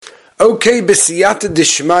Okay, B'siyata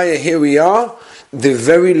Dishmaya, here we are. The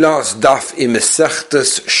very last daf in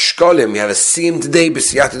Masechtas Shkolim. We have a siyum today,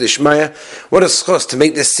 B'siyata Dishmaya. What a schos to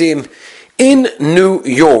make this siyum in New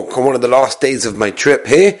York on one of the last days of my trip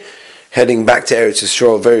here. Heading back to Eretz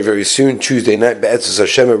Yisrael very, very soon, Tuesday night, Be'etzos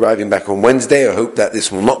Hashem, arriving back on Wednesday. I hope that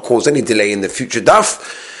this will not cause any delay in the future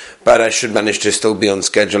daf, but I should manage to still be on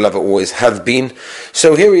schedule, as I always have been.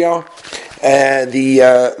 So here we are,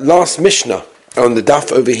 the last Mishnah on the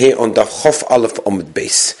daf over here on daf Chof Aleph Omid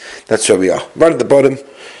Beis. That's where we are. Right at the bottom,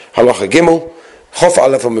 Halacha Gimel, Chof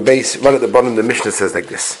Aleph Omid Beis. Right at the bottom, the Mishnah says like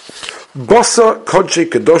this: Basa Kodshei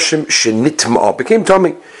Kedoshim Shenitma'a became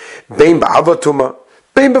tummy, Bein Ba'avatuma,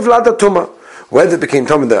 Bein B'Vlada Tuma. Whether it became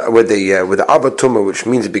tummy with the Avatuma, which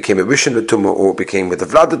means it became a Rishon Tuma, or it became with the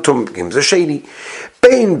Vlada Tuma, it became a Sheni.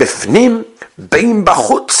 Bein B'Fnim, Bein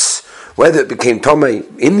B'Chutz. Whether it became Tomei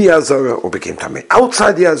in the Azara or became Tomei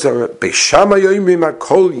outside the Azara, Beishama Yoimim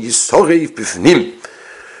Akol Yisorev Bifnim.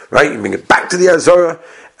 Right, you bring it back to the Azara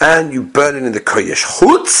and you burn it in the Koyesh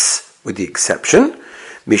Chutz, with the exception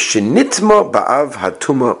Mishinitma Ba'av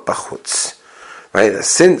Hatuma Bachutz. Right,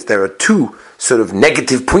 since there are two sort of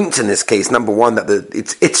negative points in this case. Number one, that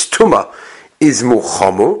its Tuma is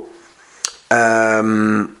Muchamu.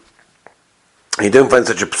 You don't find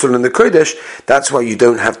such a psul in the Kodesh. That's why you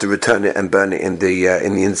don't have to return it and burn it in the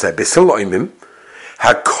inside. Hakol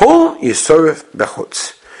yisoref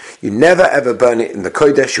bechutz. You never ever burn it in the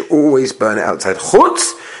Kodesh. You always burn it outside.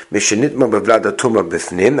 Chutz mishenitma bevlada tuma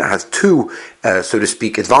bifnim. That has two, so to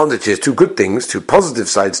speak, advantages, two good things, two positive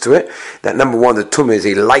sides to it. That number one, the tuma is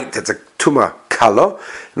a light. That's a tuma color,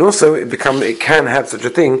 and also it can have such a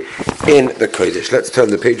thing in the Kodesh. Let's turn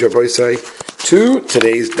the page of Oisai to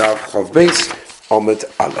today's Daf Chav Beis Omid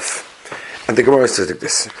Aleph, and the Gemara says like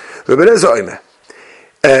this: Rabbi Eliezer Omer,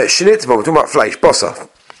 shenitva, we're talking about flesh, basa,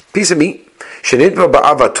 piece of meat, shenitva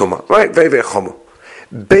ba'ava tuma, right? Very, very chomo.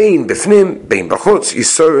 Bein b'fnim, bein b'chutz,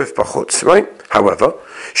 yisoref b'chutz, right? However,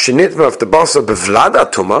 shenitva of the basa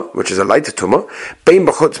b'vlada tuma, which is a lighter tuma, bein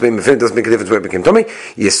b'chutz, bein b'fnim, doesn't make a difference where it became tummy,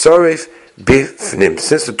 yisoref b'fnim.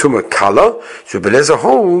 Since the tumah color, so Rabbi Eliezer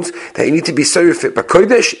holds that you need to be sorefit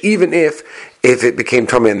b'kodesh, even if it became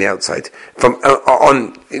tummy on the outside, from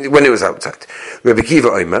when it was outside. Rabbi Kiva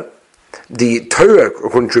Omer, the Torah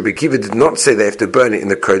according to Rabbi Kiva did not say they have to burn it in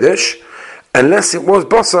the kodesh, unless it was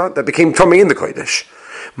basa that became tummy in the kodesh.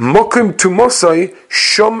 Mokum tumosai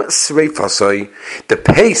shom sreifasai. The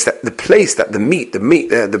place that the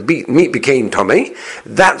meat became tummy,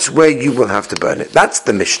 that's where you will have to burn it. That's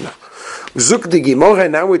the Mishnah. Zuk de Gimora.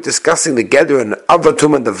 Now we're discussing the Geder and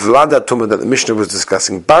Avatuma and the Vlada Tuma that the Mishnah was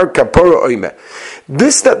discussing. Bar Kapora Oime.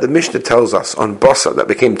 This that the Mishnah tells us on Bosa that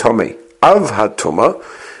became Tomei Av Hatuma,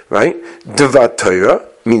 right? Devat Torah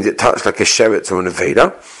means it touched like a sheretz or an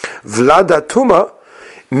aveda. Vlada Tuma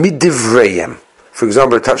midivrayim. For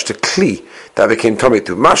example, it touched a kli that became tomei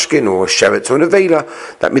to mashkin or a sheretz or an aveda.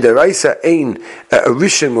 That midaraisa ein a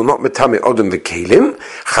rishon will not metame odom v'kelim.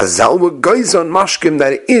 Chazal were goys on mashkin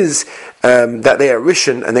that it is that they are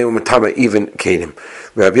rishon and they will metame even kelim.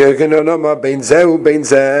 Rabbi Yochanan bein zeh bein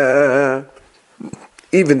zeh.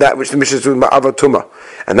 Even that which the Mishnah is talking about avatuma,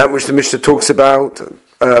 and that which the Mishnah talks about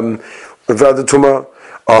avatuma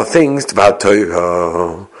are things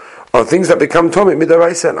are things that become tomei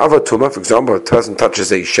midaraisa and avatuma. For example, a person touches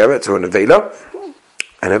a sheretz or an avela,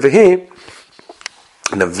 and over here,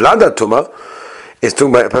 the vlada tuma is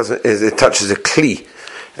talking about a person it touches a kli.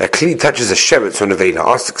 A kli touches a sheretz or an avela.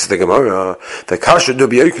 Asks the Gemara, the kasha do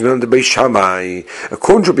Yochanan the Beis Shammai.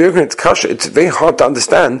 According to Yochanan, it's kasha. It's very hard to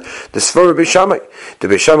understand the svara Beis Shammai. The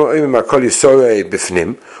Beis Shammai oimim akol yisorei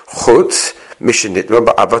bifnim chutz mishenitma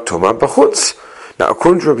ba'avatuma b'chutz. Now,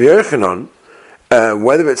 according to Rabbi Yochanan,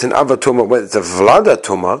 whether it's an avatuma, whether it's a vlada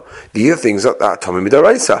tuma, the other things are tomei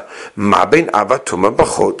midaraisa. Ma bein avatuma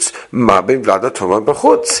b'chutz, ma bein vlada tuma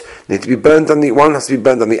b'chutz. Need to be burned on the one has to be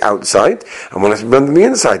burned on the outside, and one has to be burned on the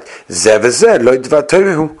inside. Zeh v'zeh lo dvar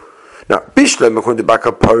torehu. Now, Bishlam, according to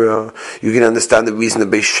Bakapara, you can understand the reason of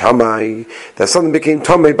Beis Shammai that something became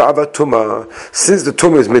Tomei Ba'avatuma. Since the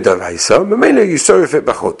Tumah is Midaraisa, Mamela you soref it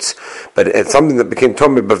b'chutz. But it's something that became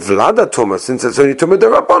Tomei B'Vlada Tumah, since it's only Tomei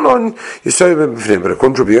D'Rabbanon, you soref it b'fnim. But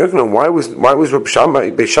according to Rabbi Yochanan, why was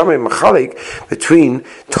Beis Shammai machalik between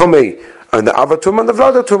Tomei and the Avatuma and the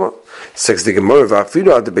Vlada Tumah? Says the Gemara,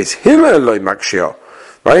 V'afilu ad Beis Hillel loy makshia.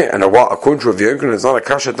 Right? And according to Rav Yochanan, it's not a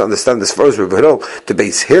kasha to understand this verse. Rav Hillel, the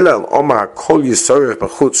Beis Hillel, Omar Kol Yisaref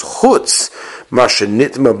B'chutz Chutz Masha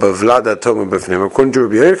Nitma B'Vlada Toma B'Fnim. According to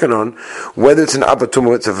Rav Yochanan, whether it's an Avatuma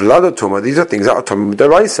or it's a Vlada Toma, these are things that are Toma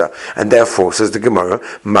B'Daraisa, and therefore, says the Gemara,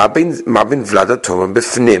 Ma Bein Vlada Toma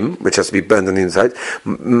B'Fnim, which has to be burned on the inside,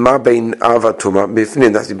 Ma Bein Avatuma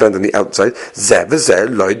B'Fnim, that has to be burned on the outside. Zeh v'zeh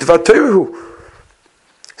Loi Dvateruhu.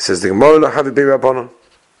 Says the Gemara, Lo Havi B'Rabbanon.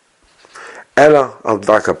 Ella al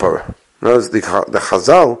Dvar Kapara. Notice the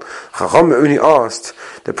Chazal, Chacham only asked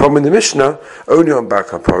the problem in the Mishnah only on Bar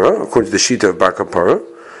Kapara, according to the Shita of Bar Kapara.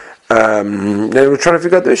 They were trying to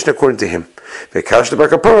figure out the Mishnah according to him. They cashed the Bar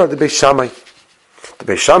Kapara, the Beis Shammai. The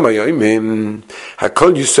Beis Shammai yoimim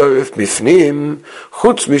hakol yisaref mifnim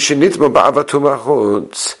chutz mishenitma ba'avatuma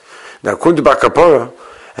chutz. Now, according to Bar Kapara,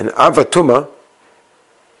 an avatuma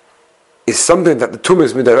is something that the tumah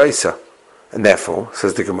is midaraisa, and therefore,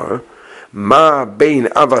 says the Gemara, Ma bein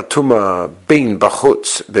avatuma bein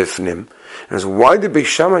bachutz bifnim. And so why did Beis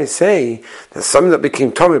Shammai say that something that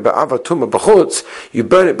became tomei by avatuma bachutz, you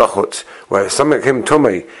burn it bachutz, whereas something that became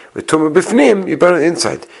tomei with tumah bifnim, you burn it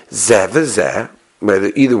inside? Zeh v'zeh,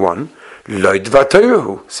 whether either one, loy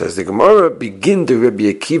dvateruhu, says the Gemara, begin to Rabbi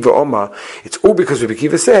Akiva Omar. It's all because Rabbi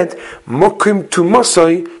Akiva said, mokim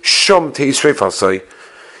tumasoi shom teisrei falsoi.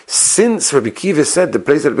 Since Rabbi Akiva said the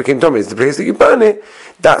place that it became tomei is the place that you burn it,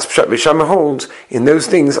 that's Pshat Beis Shammai holds in those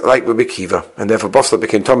things like Rabbi Akiva, and therefore Bosla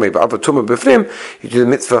became tomei, but Avatuma b'fnim, you do the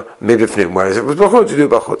mitzvah mebifnim, whereas if it was bachutz, you do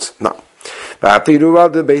bachutz. No.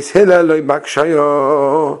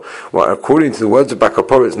 Well, according to the words of Bar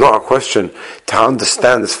Kapara, it's not a question to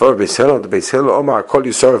understand this for Beis Hillel. The Beis Hillel Omar Kol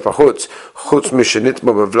Yisaref Bachutz Chutz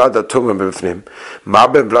Mishenitma B'Vlada Tuma B'Bifnim Ma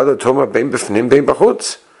Ben Vlada Tuma Ben B'Fnim Ben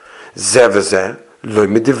Bachutz Zeh v'zeh Lo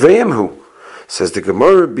Midivreim Hu. Says the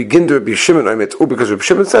Gemara, begin to Rabbi Shimon. It's all because Rabbi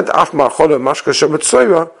Shimon said, Af Ma'chola Mashka Shabbat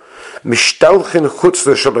Tzoyra Mishtalchin Chutz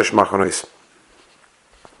L'Shalosh Machanos.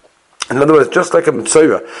 In other words, just like a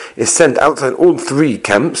Mitzvah is sent outside all three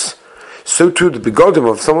camps, so too the begodim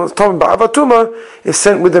of someone's Tom Ba'avatuma is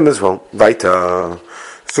sent with them as well. Weiter.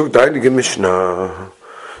 Zug Dailige Mishnah.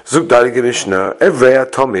 Evreya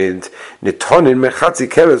Tomid Nitonin Mechatzi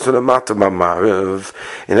Keres Ulamata Ma'marav.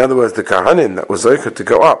 In other words, the Kahanim that was zocher to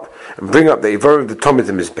go up and bring up the Ivar of the Tomid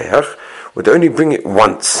and Mizbeach would only bring it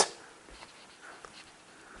once.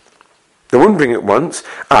 They wouldn't bring it once.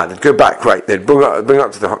 They'd go back, right. They'd bring up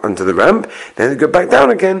onto the ramp, then they'd go back down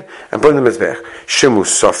again and bring the Mizbech. Shemu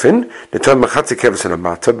Sofin, Niton Machatzi Keves and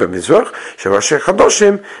Amata, B'Mizrach, Shavashe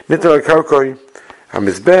Chadoshim, Niton Akarkoi,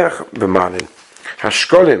 HaMizbech, B'Malin.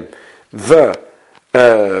 Hashkolim,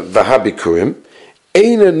 V'Habikurim,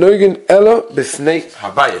 Eina Noigen Ella B'Fnei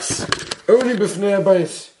Habayis. Only B'Fnei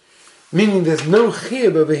Habayis. Meaning there's no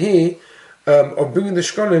chiyuv over here of bringing the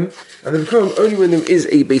shkolim and the bikurim only when there is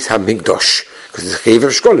a Beis Hamikdash, because it's a chiyuv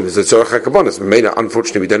of shkolim. It's a tzorach hakabonis.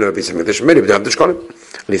 Unfortunately, we don't have a Beis Hamikdash. Maybe we don't have the shkolim.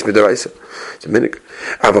 At least midaraisa. It's a minik.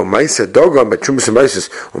 Avo ma'isa dogon b'trumas ma'isas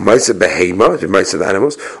u'ma'isa behema, the ma'isa of the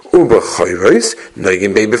animals, u'b'chayros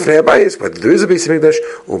noigin bein b'fnei abayis. But there is a Beis Hamikdash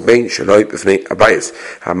u'bein shaloi b'fnei abayis.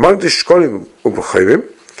 Ha'magdash shkolim u'b'chayrim.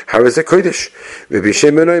 How is it kodesh?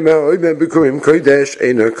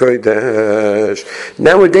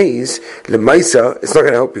 Nowadays, lemaisa, it's not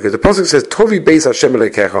going to help because the pasuk says Tovi Beis Hashem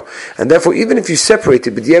Elokecha, and therefore even if you separate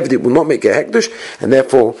it, but the it will not make a hekdesh, and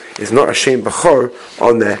therefore it's not a shem b'chor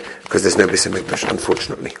on there because there's no Beis Hamikdash,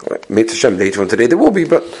 unfortunately. Right. Hashem later on today there will be,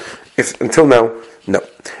 but if until now, no.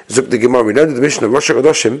 Zuk the Gemara, we know that the mission of Rosh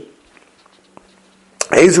Hashanah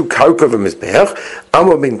Ezu Kaukov and Mizbeach,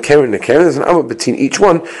 Amma bin Karen and Karen, there's an Amma between each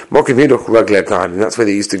one, Mokividoch Ragleb Kahan, and that's where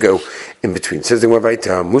they used to go in between. Says the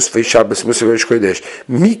Wavaita, Musvei Shabbos, Musvei Rosh Chodesh,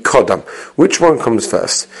 Mi Kodam. Which one comes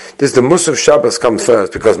first? Does the Musaf Shabbos come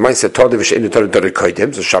first because Maisa Todivish in the Todid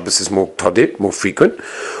Koidem, so Shabbos is more Todid, more frequent?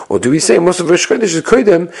 Or do we say Musaf Rosh Chodesh is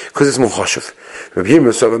Koidem because it's more Hoshev? Rabbi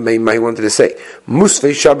Yirmiyah may wanted to say,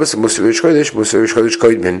 Musvei Shabbos and Musvei Rosh Chodesh, Musvei Rosh Chodesh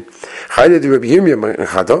Koidmin. Chayda the Rabbi Yirmiyah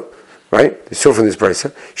Chada. Right? You saw from this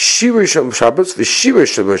brisa. Shir Shal Shabbos, the Shir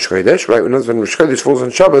Shal Rosh Chodesh, right? When Rosh Chodesh falls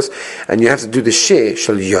on Shabbos, and you have to do the Shir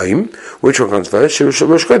Shal Yom, which one comes first? Shir Shal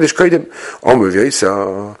Rosh Chodesh, Kodim. Omer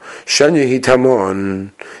V'yisa, Shanya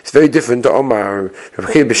Hitamon. It's very different to Omar.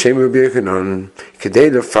 Rabbi B'Shem Rabbi Yochanan. Kedei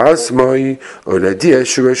Lefas Moi, or Ladia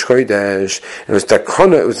Shir Rosh Chodesh. And it was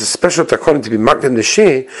takona, it was a special takona to be marked in the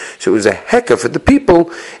Shir, so it was a heka for the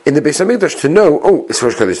people in the Beis Hamikdash to know, it's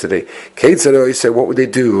Rosh Chodesh today. Kate said, what would they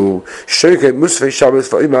do? To be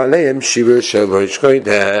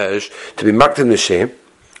marked in the Shem,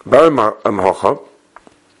 Baram Amhocha,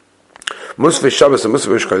 Musvei Shabbos and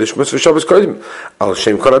Musvei Rosh Chodesh, Musvei Shabbos Kodim, Al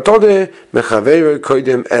Shem Koratode, Mechavei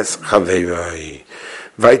Kodim Es Chavei.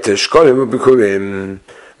 Weiter Shkolim Bikurim.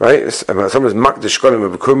 Right? Someone's Makdash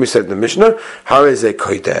Shkolim Bikurim, said in the Mishnah, how is a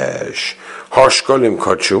Kodesh? Har Shkolim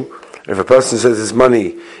Kodshu. If a person says his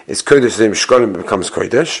money is Kodesh, then Shkolim becomes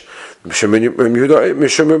Kodesh.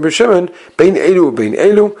 Bein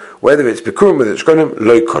Elu, whether it's Bikurim, whether it's Shkolim,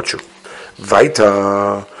 Loi Kodshu.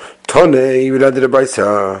 Weiter. Tone, you will add the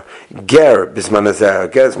Baisa, Ger Bismanazah,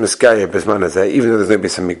 Ger's Miskaya Bismanazah, even though there's no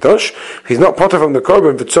Bisa Mikdash, he's not part of the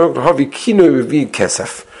Korban, but so Havi Kino Revi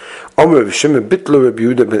Kesef. Omer Vishim Bitlo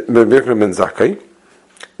Rebuda Birkna Ben Zakai,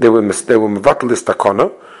 they were Mavatalist Takona,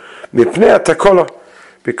 Mipnea Takola,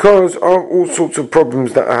 because of all sorts of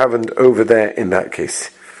problems that happened over there in that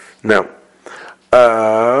case. Now,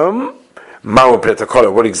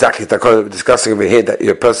 what exactly is we're discussing over here that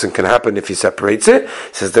a person can happen if he separates it?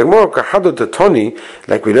 Says the Gemara,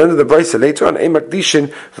 like we learned in the Brisa later on,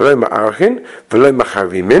 Makdishin, V'lo Ma'archin, V'lo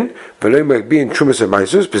Macharimin, V'lo Makbiin Trumas of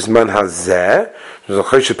Maisus, Bisman Hazeh. So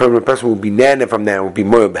the permanent person will be nana from now, will be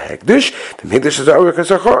more behekdish. The hekdish is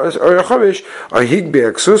Orachavish, or Higbe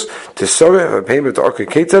Exus, to Sorah, a payment to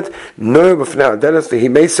Orchikated, no Bafna Adelas, the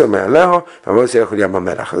Himeso Me'aleha, V'mosei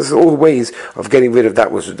Yamamelach. This is all ways of getting rid of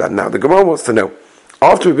that was done. Now, the Gemara wants to know,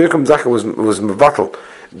 after Birkum Zaka was Mavatal,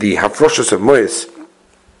 the Hafroshus of Mois,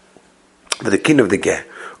 for the king of the Ger,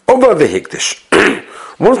 over the Hekdish.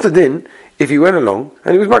 What's the din if he went along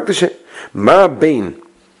and he was Makdish? Ma Bain,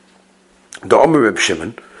 the Omer Reb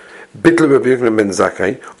Shimon, Bitl Reb Yochanan ben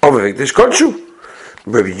Zakkai, over Hekdish Kodshu,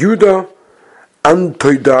 Reb Yuda,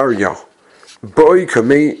 Antoidaria, Boy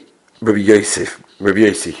Kamei, Reb Yosef.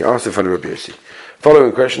 He asked in front of Reb Yosef.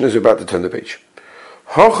 Following question is about to turn the page.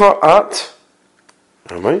 Hocha at,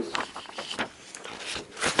 right?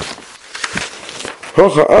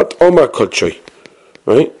 Hocha at Omar Kodshoi,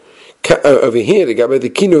 right? Over here,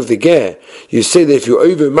 the kino of the ger, you say that if you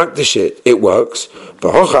over makdish it works.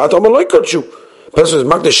 But Hocha at Omar Loi Kodshu. Person is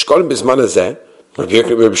makdish shkolim bisman hazeh.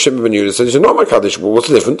 Rabbi Shimon ben Yehuda says, "You're not makdish." Well, what's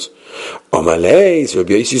the difference? Omalei,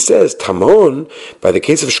 Rabbi Yossi says, "Tamon." By the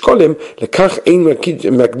case of shkolim, lekach ein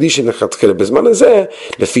makdish lechatchila bisman hazeh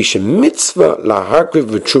lefi shemitzvah lahakriv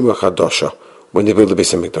v'truma chadasha when they build the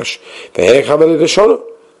Beis Hamikdash. Ve'erech havel l'shana.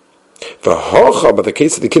 V'hocha, by the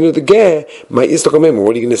case of the king of the ger, my istakamim.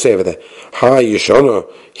 What are you going to say over there? Ha yeshana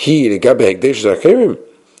he legabe hekdesh zakirim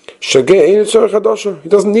shageh ein tzorach chadasha. He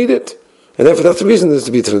doesn't need it, and therefore that's the reason there's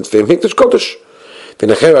to be to Mikdash Kodesh. What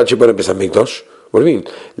do you mean?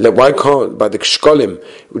 Why can't, by the Shkolim,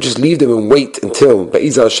 we just leave them and wait until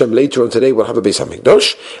Be'ezah Hashem later on today we'll have a Beis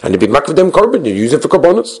HaMikdash and it'll be mak with them korban, you use it for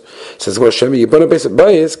korbanos. Says well, Hashem, Yibana Beis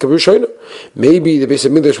HaBayis, Kavu Shoyna. Maybe the Beis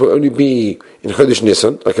HaMikdash will only be in Chodesh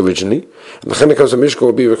Nisan, like originally, and the Chanukah Mishka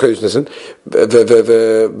will be in Chodesh Nisan,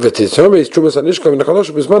 V'titzorah is Trumas HaNishka,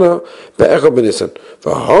 V'nachalosh B'zmana, Be'echa B'Nisan.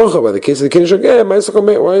 V'hocha, by the case of the King Shageh, what's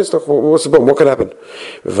the problem? What can happen?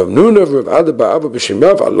 V'vamnuna, V'avada Ba'ava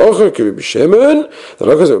B'Shemav, Alocha, Kiri B'Shemen, the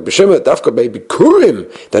Lokas of B'Shema, Dafka by Bikurim,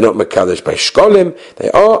 they're not Mekadesh by Shkolim, they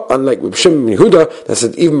are, unlike B'Shem and Yehuda, that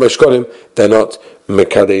said even by Shkolim, they're not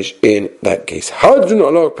Mekadesh in that case. Hadrun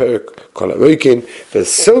Allah Perik Kolaroikin,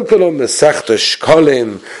 V'Silkolom Mesachta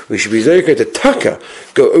Shkolim, we should be very good to Taka,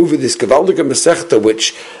 go over this Gavaldika Mesachta,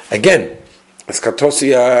 which, again,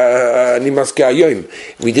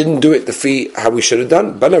 we didn't do it the fee how we should have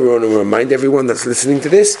done, but I want to remind everyone that's listening to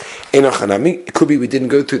this, it could be we didn't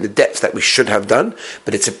go through the depths that we should have done,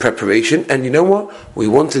 but it's a preparation, and you know what? We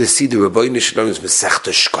wanted to see the Rabbeinu Shalom's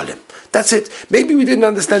Mesachta Shkolim. That's it. Maybe we didn't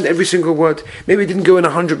understand every single word. Maybe we didn't go in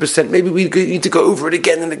 100%. Maybe we need to go over it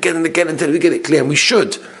again and again and again until we get it clear, and we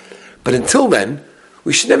should. But until then,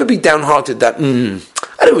 we should never be downhearted that, I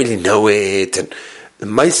don't really know it, and the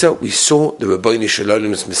Maisa, we saw the Rabbeinu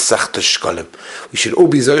Shalom's Mesachta Shkolim. We should all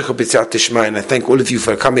be Zoicha B'tzat Tishma, and I thank all of you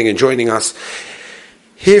for coming and joining us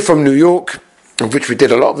here from New York, of which we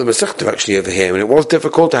did a lot of the Mesachta actually over here, and it was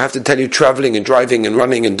difficult. I have to tell you, traveling and driving and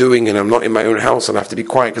running and doing, and I'm not in my own house, and I have to be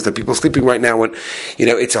quiet because there are people sleeping right now, and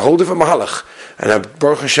it's a whole different mahalach. And I,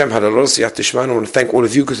 Baruch Hashem, had a lot of Siyat Tishma. I want to thank all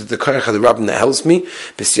of you because of the Koyach of the Rabbin that helps me.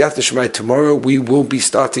 But Siyat Tishma, tomorrow we will be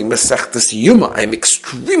starting Mesachtas Yuma. I am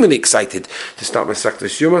extremely excited to start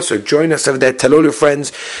Mesachtas Yuma. So join us over there. Tell all your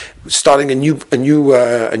friends. Starting a new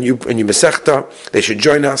Mesachta. They should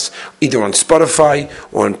join us either on Spotify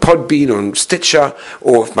or on Podbean or on Stitcher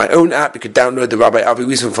or with my own app. You could download the Rabbi Avi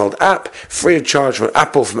Wiesenfeld app free of charge from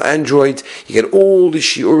Apple, from Android. You get all the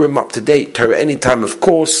shiurim up to date. Torah anytime, of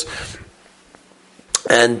course.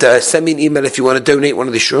 And send me an email if you want to donate one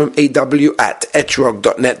of the shurim,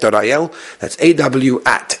 aw@etrog.net.il. That's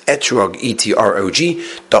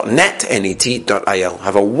aw@etrog.net.il.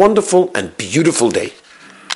 Have a wonderful and beautiful day.